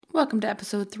Welcome to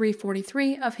episode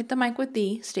 343 of Hit the Mic with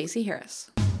the Stacey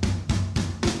Harris.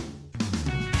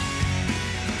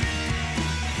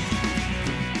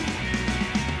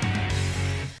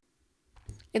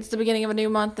 It's the beginning of a new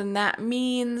month, and that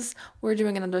means we're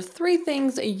doing another 3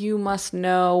 things you must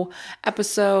know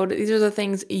episode. These are the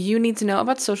things you need to know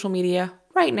about social media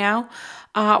right now.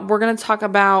 We're going to talk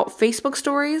about Facebook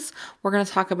stories. We're going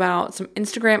to talk about some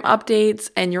Instagram updates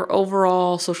and your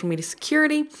overall social media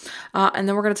security. And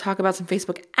then we're going to talk about some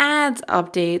Facebook ads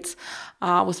updates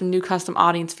with some new custom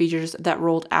audience features that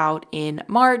rolled out in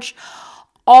March.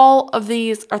 All of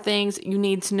these are things you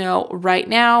need to know right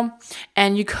now,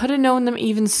 and you could have known them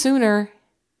even sooner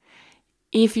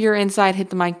if you're inside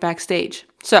Hit the Mic backstage.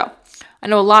 So I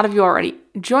know a lot of you already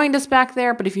joined us back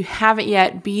there, but if you haven't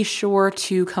yet, be sure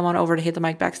to come on over to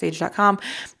hitthemicbackstage.com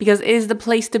because it is the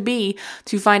place to be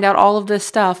to find out all of this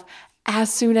stuff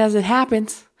as soon as it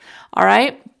happens. All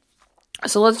right.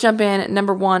 So let's jump in.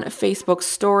 Number 1, Facebook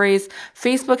stories.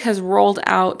 Facebook has rolled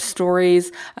out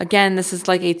stories. Again, this is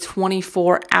like a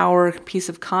 24-hour piece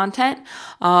of content,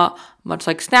 much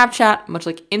like Snapchat, much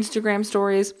like Instagram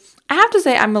stories. I have to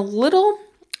say I'm a little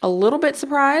bit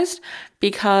surprised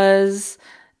because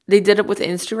they did it with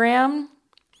Instagram.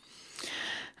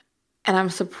 And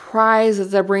I'm surprised that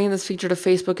they're bringing this feature to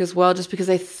Facebook as well, just because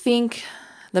I think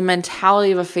the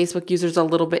mentality of a Facebook user is a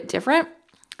little bit different.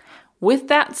 With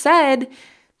that said,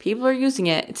 people are using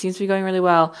it. It seems to be going really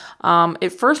well. It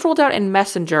first rolled out in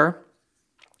Messenger,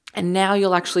 and now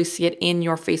you'll actually see it in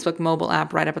your Facebook mobile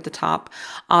app right up at the top.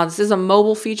 This is a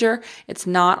mobile feature. It's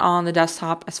not on the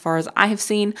desktop as far as I have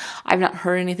seen. I've not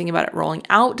heard anything about it rolling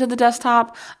out to the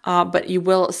desktop, but you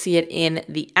will see it in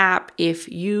the app if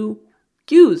you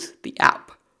use the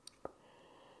app.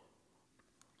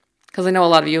 Because I know a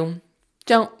lot of you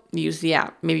don't use the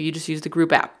app. Maybe you just use the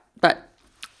group app. But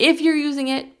if you're using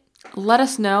it, let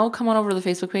us know. Come on over to the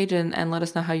Facebook page and let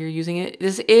us know how you're using it.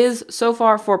 This is so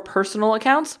far for personal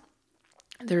accounts.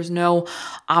 There's no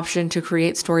option to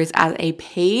create stories as a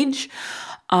page.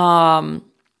 So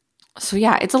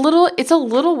yeah, it's a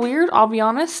little weird, I'll be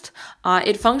honest.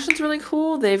 It functions really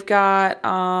cool. They've got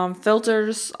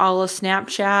filters a la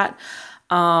Snapchat.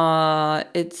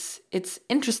 It's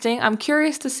interesting. I'm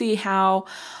curious to see how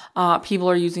people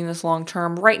are using this long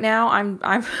term. Right now, I'm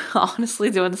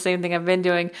honestly doing the same thing I've been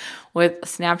doing with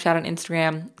Snapchat and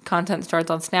Instagram. Content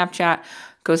starts on Snapchat,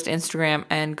 goes to Instagram,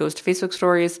 and goes to Facebook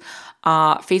stories.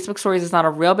 Facebook stories is not a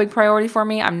real big priority for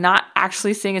me. I'm not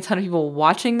actually seeing a ton of people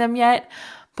watching them yet,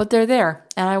 but they're there,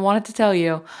 and I wanted to tell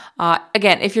you.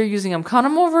 Again, if you're using them,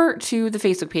 come over to the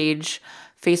Facebook page,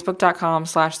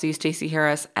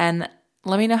 facebook.com/TheStaceyHarris, and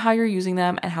let me know how you're using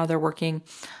them and how they're working,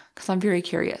 because I'm very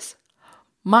curious.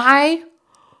 My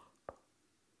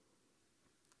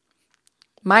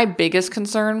biggest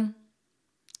concern,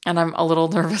 and I'm a little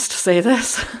nervous to say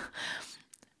this,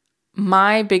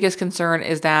 my biggest concern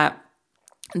is that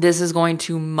this is going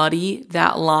to muddy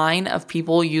that line of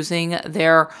people using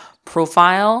their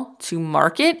profile to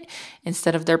market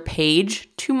instead of their page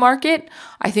to market.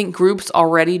 I think groups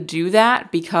already do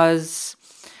that because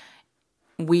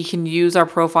we can use our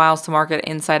profiles to market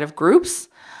inside of groups.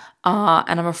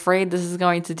 And I'm afraid this is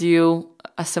going to do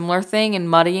a similar thing in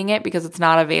muddying it because it's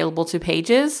not available to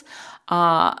pages.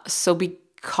 So be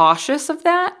cautious of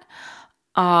that.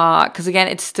 Because again,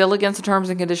 it's still against the terms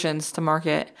and conditions to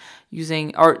market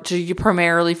using, or to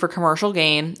primarily for commercial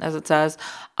gain, as it says.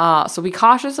 So be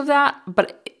cautious of that.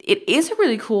 But it is a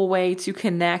really cool way to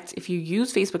connect if you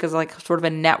use Facebook as like sort of a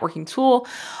networking tool.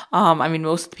 I mean,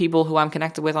 most of the people who I'm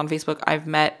connected with on Facebook, I've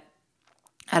met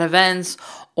at events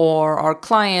or our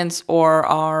clients or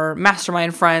our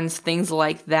mastermind friends, things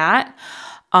like that.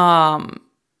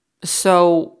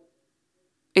 So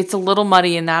it's a little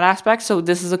muddy in that aspect. So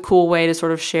this is a cool way to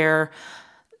sort of share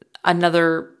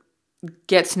another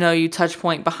get to know you touch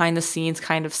point behind the scenes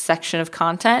kind of section of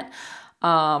content.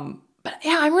 But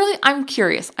yeah, I'm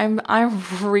curious. I'm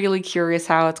really curious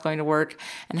how it's going to work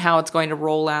and how it's going to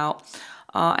roll out,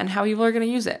 and how people are going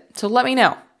to use it. So let me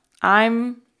know.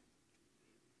 I'm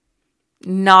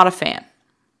not a fan.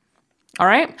 All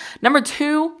right. Number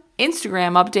 2,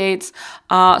 Instagram updates.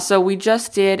 So we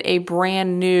just did a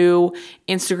brand new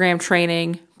Instagram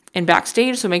training in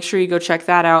Backstage. So make sure you go check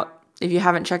that out. If you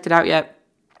haven't checked it out yet,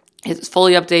 it's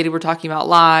fully updated. We're talking about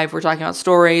live. We're talking about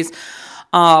stories.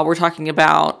 We're talking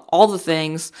about all the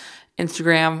things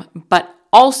Instagram, but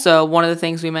also one of the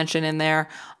things we mentioned in there,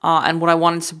 and what I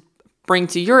wanted to bring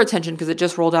to your attention because it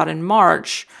just rolled out in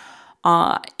March,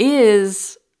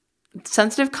 is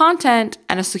sensitive content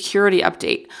and a security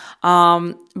update.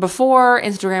 Before,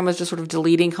 Instagram was just sort of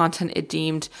deleting content it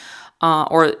deemed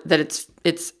or that it's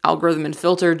its algorithm and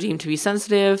filter deemed to be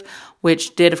sensitive,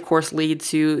 which did, of course, lead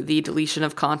to the deletion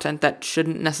of content that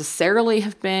shouldn't necessarily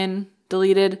have been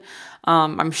deleted.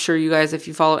 I'm sure you guys, if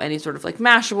you follow any sort of like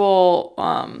Mashable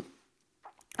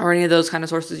or any of those kind of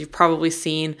sources, you've probably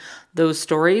seen those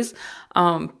stories.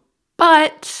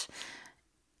 But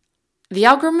the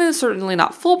algorithm is certainly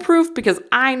not foolproof, because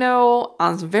I know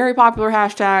on some very popular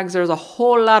hashtags, there's a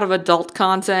whole lot of adult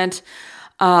content.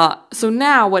 So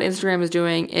now what Instagram is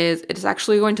doing is it's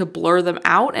actually going to blur them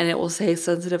out, and it will say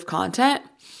sensitive content.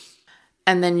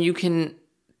 And then you can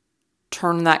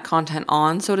turn that content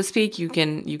on, so to speak. You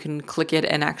can click it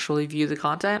and actually view the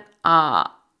content.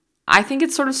 I think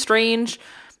it's sort of strange.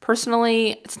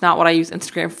 Personally, it's not what I use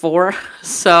Instagram for.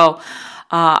 So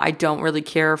I don't really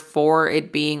care for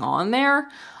it being on there.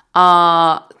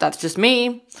 That's just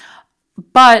me.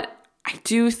 But I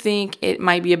do think it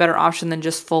might be a better option than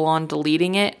just full on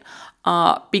deleting it.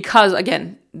 Because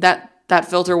again, that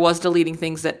filter was deleting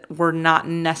things that were not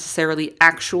necessarily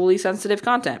actually sensitive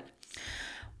content.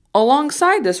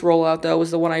 Alongside this rollout, though,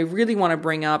 is the one I really want to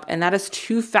bring up, and that is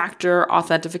two-factor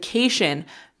authentication,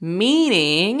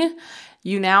 meaning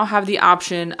you now have the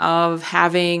option of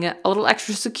having a little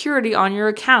extra security on your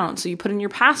account. So you put in your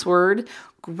password,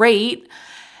 great.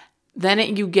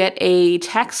 Then you get a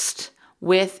text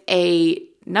with a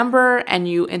number, and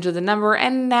you enter the number,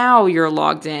 and now you're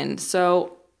logged in.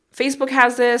 So Facebook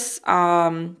has this.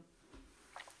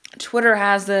 Twitter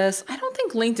has this. I don't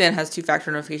think LinkedIn has two-factor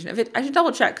notification. I should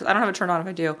double check, because I don't have it turned on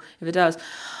if it does.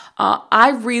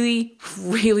 I really,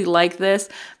 really like this,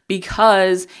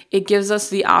 because it gives us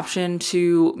the option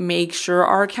to make sure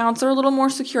our accounts are a little more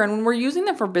secure. And when we're using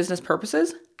them for business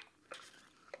purposes,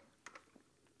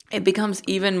 it becomes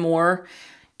even more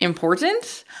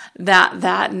important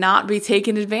that not be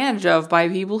taken advantage of by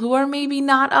people who are maybe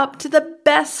not up to the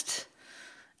best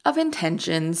of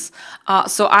intentions.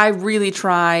 So I really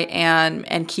try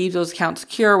and keep those accounts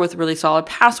secure with really solid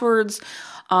passwords,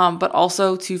 but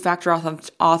also two-factor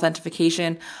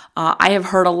authentication. I have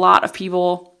heard a lot of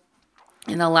people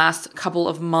in the last couple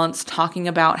of months talking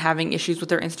about having issues with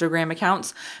their Instagram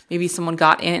accounts. Maybe someone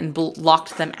got in and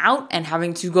locked them out, and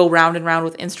having to go round and round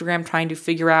with Instagram trying to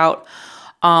figure out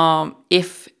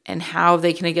if and how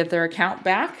they can get their account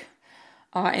back.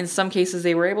 In some cases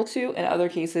they were able to, in other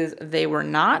cases they were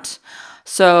not.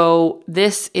 So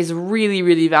this is really,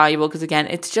 really valuable, because again,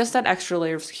 it's just that extra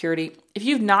layer of security. If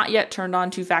you've not yet turned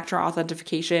on two-factor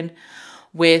authentication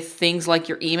with things like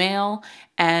your email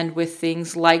and with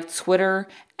things like Twitter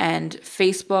and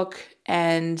Facebook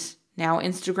and now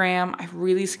Instagram, I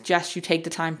really suggest you take the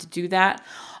time to do that.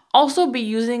 Also, be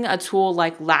using a tool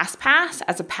like LastPass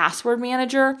as a password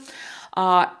manager.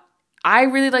 I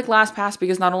really like LastPass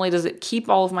because not only does it keep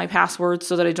all of my passwords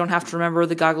so that I don't have to remember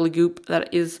the gobbledygook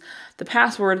that is the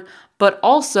password, but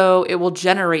also it will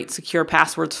generate secure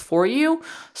passwords for you,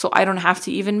 so I don't have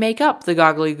to even make up the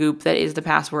gobbledygook that is the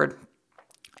password.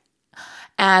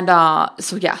 And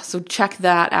so check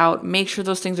that out. Make sure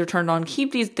those things are turned on.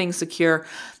 Keep these things secure.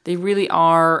 They really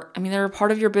are, they're a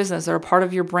part of your business. They're a part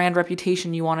of your brand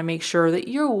reputation. You want to make sure that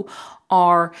you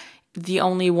are the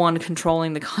only one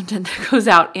controlling the content that goes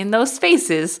out in those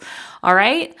spaces. All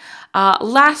right.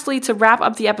 Lastly, to wrap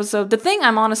up the episode, the thing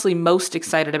I'm honestly most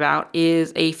excited about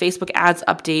is a Facebook ads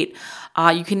update.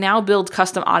 You can now build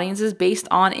custom audiences based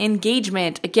on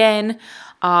engagement. Again,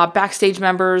 Backstage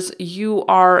members, you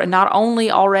are not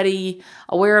only already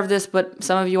aware of this, but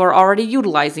some of you are already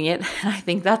utilizing it. And I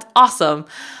think that's awesome.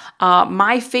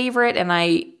 My favorite,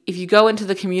 if you go into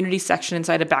the community section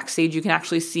inside of Backstage, you can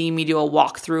actually see me do a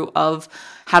walkthrough of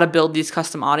how to build these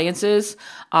custom audiences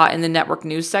in the network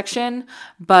news section.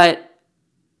 But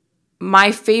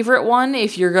my favorite one,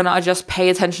 if you're going to just pay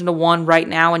attention to one right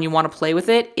now and you want to play with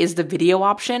it, is the video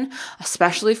option,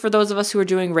 especially for those of us who are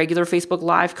doing regular Facebook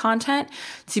Live content,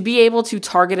 to be able to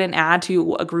target an ad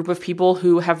to a group of people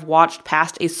who have watched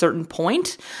past a certain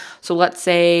point. So let's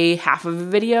say half of a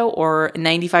video or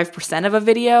 95% of a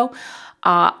video.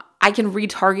 I can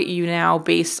retarget you now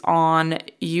based on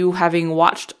you having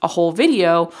watched a whole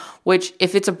video, which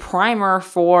if it's a primer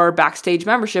for Backstage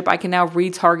membership, I can now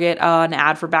retarget an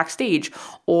ad for Backstage.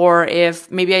 Or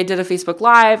if maybe I did a Facebook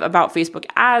Live about Facebook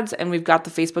ads and we've got the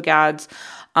Facebook ads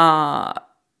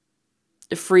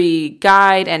free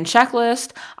guide and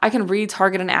checklist, I can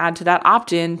retarget an ad to that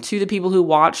opt-in to the people who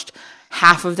watched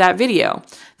half of that video.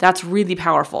 That's really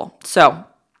powerful. So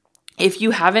if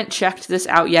you haven't checked this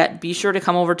out yet, be sure to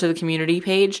come over to the community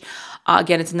page.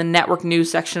 Again, it's in the network news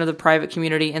section of the private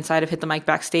community inside of Hit the Mic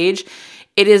Backstage.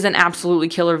 It is an absolutely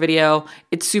killer video.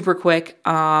 It's super quick,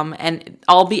 and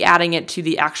I'll be adding it to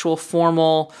the actual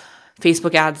formal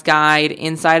Facebook ads guide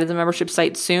inside of the membership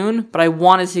site soon, but I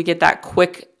wanted to get that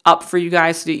quick up for you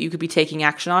guys so that you could be taking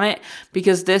action on it,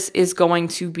 because this is going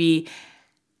to be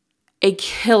a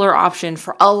killer option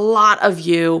for a lot of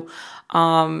you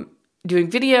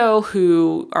doing video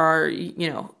who are,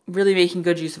 really making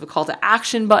good use of a call to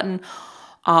action button,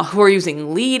 who are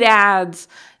using lead ads.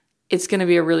 It's going to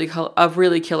be a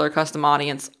really killer custom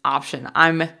audience option.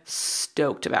 I'm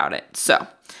stoked about it. So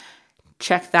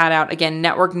check that out. Again,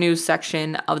 network news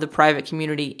section of the private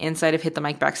community inside of Hit the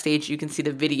Mic Backstage. You can see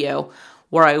the video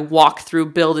where I walk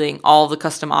through building all the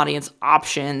custom audience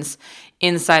options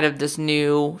inside of this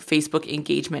new Facebook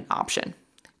engagement option.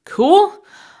 Cool?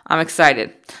 I'm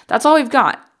excited. That's all we've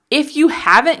got. If you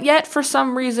haven't yet, for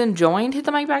some reason, joined Hit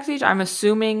the Mic Backstage, I'm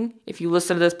assuming if you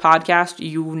listen to this podcast,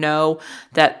 you know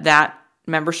that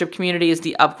membership community is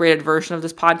the upgraded version of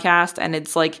this podcast. And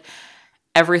it's like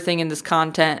everything in this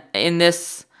content, in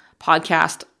this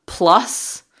podcast,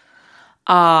 plus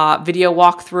video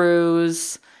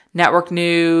walkthroughs, network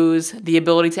news, the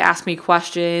ability to ask me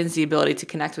questions, the ability to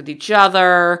connect with each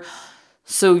other.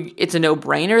 So it's a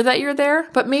no-brainer that you're there,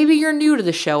 but maybe you're new to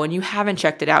the show and you haven't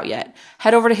checked it out yet.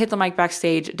 Head over to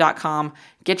hitthemicbackstage.com,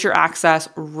 get your access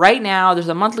right now. There's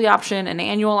a monthly option, an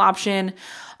annual option,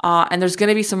 and there's going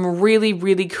to be some really,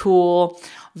 really cool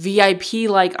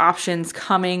VIP-like options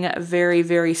coming very,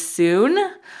 very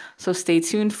soon. So stay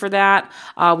tuned for that.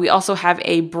 We also have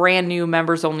a brand new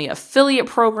members-only affiliate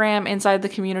program inside the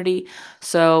community.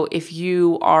 So if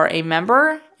you are a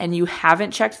member and you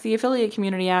haven't checked the affiliate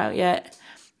community out yet,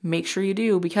 make sure you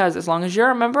do, because as long as you're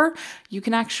a member, you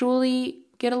can actually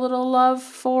get a little love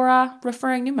for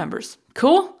referring new members.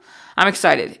 Cool? I'm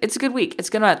excited. It's a good week.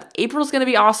 April's gonna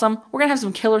be awesome. We're gonna have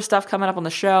some killer stuff coming up on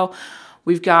the show.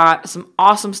 We've got some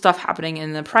awesome stuff happening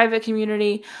in the private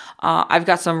community. I've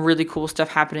got some really cool stuff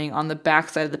happening on the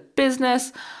backside of the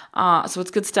business. So it's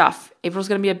good stuff. April's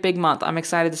going to be a big month. I'm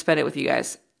excited to spend it with you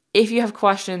guys. If you have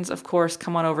questions, of course,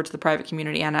 come on over to the private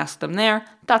community and ask them there.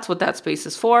 That's what that space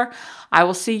is for. I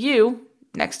will see you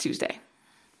next Tuesday.